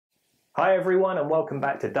Hi everyone and welcome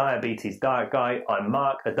back to Diabetes Diet Guy. I'm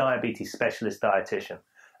Mark, a diabetes specialist dietitian,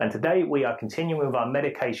 and today we are continuing with our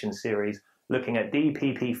medication series looking at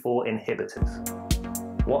DPP4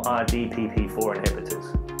 inhibitors. What are DPP4 inhibitors?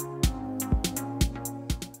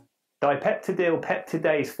 Dipeptidyl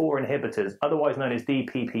peptidase 4 inhibitors, otherwise known as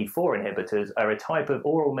DPP4 inhibitors, are a type of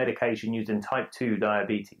oral medication used in type 2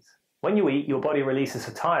 diabetes. When you eat, your body releases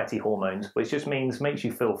satiety hormones, which just makes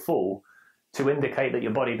you feel full, to indicate that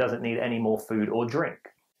your body doesn't need any more food or drink.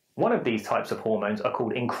 One of these types of hormones are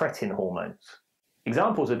called incretin hormones.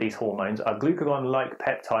 Examples of these hormones are glucagon-like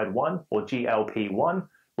peptide 1 or GLP-1,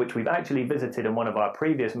 which we've actually visited in one of our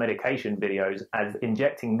previous medication videos, as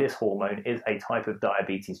injecting this hormone is a type of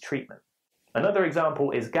diabetes treatment. Another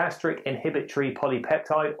example is gastric inhibitory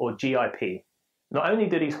polypeptide or GIP. Not only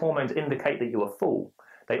do these hormones indicate that you are full,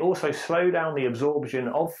 they also slow down the absorption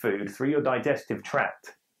of food through your digestive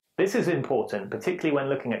tract. This is important, particularly when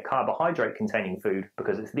looking at carbohydrate-containing food,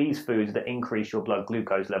 because it's these foods that increase your blood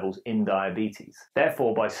glucose levels in diabetes.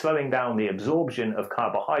 Therefore, by slowing down the absorption of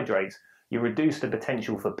carbohydrates, you reduce the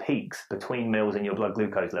potential for peaks between meals in your blood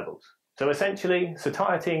glucose levels. So essentially,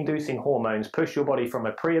 satiety-inducing hormones push your body from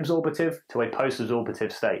a pre-absorptive to a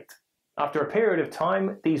post-absorptive state. After a period of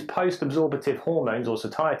time, these post-absorptive hormones or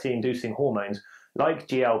satiety-inducing hormones, like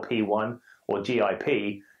GLP-1 or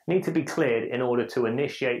GIP, need to be cleared in order to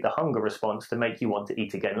initiate the hunger response to make you want to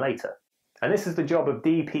eat again later. And this is the job of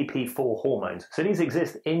DPP4 hormones. So these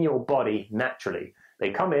exist in your body naturally. They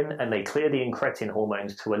come in and they clear the incretin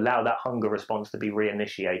hormones to allow that hunger response to be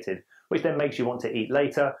reinitiated, which then makes you want to eat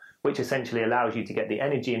later, which essentially allows you to get the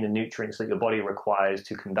energy and the nutrients that your body requires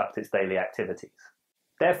to conduct its daily activities.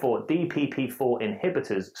 Therefore, DPP4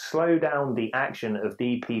 inhibitors slow down the action of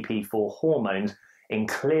DPP4 hormones in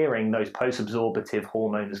clearing those post-absorptive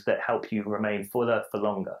hormones that help you remain fuller for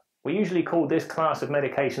longer. We usually call this class of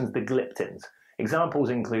medications the gliptins. Examples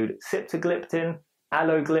include Sitaglipin,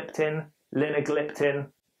 Alogliptin, Linagliptin,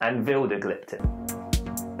 and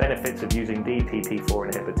Vildagliptin. Benefits of using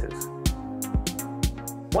DPP4 inhibitors.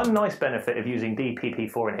 One nice benefit of using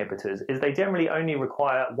DPP4 inhibitors is they generally only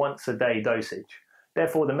require once a day dosage.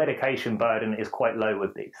 Therefore, the medication burden is quite low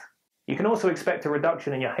with these. You can also expect a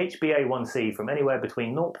reduction in your HbA1c from anywhere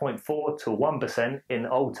between 0.4 to 1% in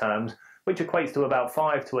old terms, which equates to about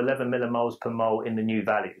 5 to 11 millimoles per mole in the new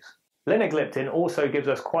values. Linagliptin also gives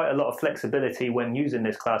us quite a lot of flexibility when using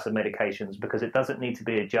this class of medications because it doesn't need to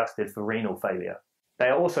be adjusted for renal failure. They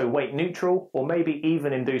are also weight neutral or maybe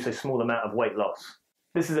even induce a small amount of weight loss.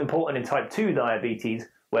 This is important in type 2 diabetes,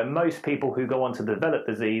 where most people who go on to develop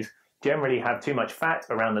disease generally have too much fat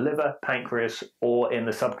around the liver, pancreas, or in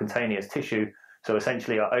the subcutaneous tissue, so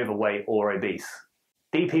essentially are overweight or obese.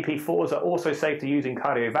 DPP4s are also safe to use in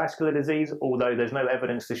cardiovascular disease, although there's no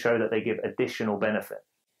evidence to show that they give additional benefit.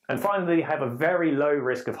 And finally, they have a very low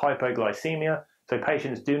risk of hypoglycemia, so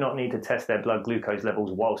patients do not need to test their blood glucose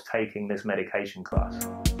levels whilst taking this medication class.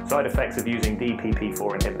 Side effects of using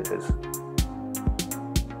DPP4 inhibitors.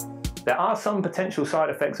 There are some potential side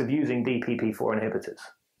effects of using DPP4 inhibitors.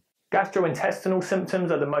 Gastrointestinal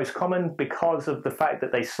symptoms are the most common because of the fact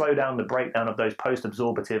that they slow down the breakdown of those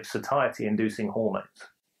post-absorptive satiety-inducing hormones.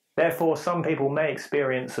 Therefore, some people may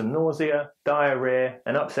experience some nausea, diarrhea,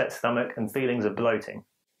 an upset stomach, and feelings of bloating.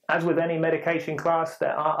 As with any medication class,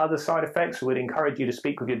 there are other side effects, so we'd encourage you to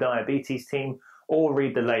speak with your diabetes team or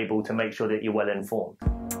read the label to make sure that you're well informed.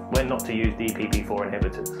 When not to use DPP4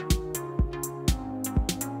 inhibitors.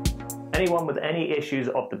 Anyone with any issues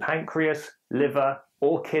of the pancreas, liver,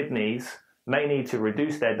 or kidneys may need to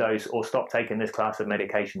reduce their dose or stop taking this class of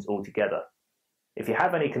medications altogether. If you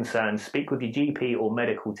have any concerns, speak with your GP or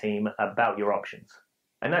medical team about your options.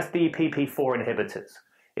 And that's DPP4 inhibitors.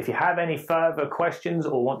 If you have any further questions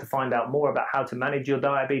or want to find out more about how to manage your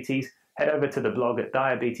diabetes, head over to the blog at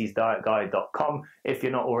diabetesdietguide.com if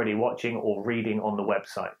you're not already watching or reading on the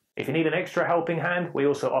website. If you need an extra helping hand, we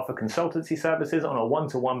also offer consultancy services on a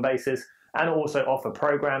one-to-one basis and also offer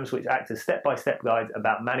programs which act as step-by-step guides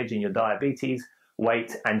about managing your diabetes,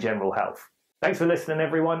 weight, and general health. Thanks for listening,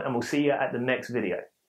 everyone, and we'll see you at the next video.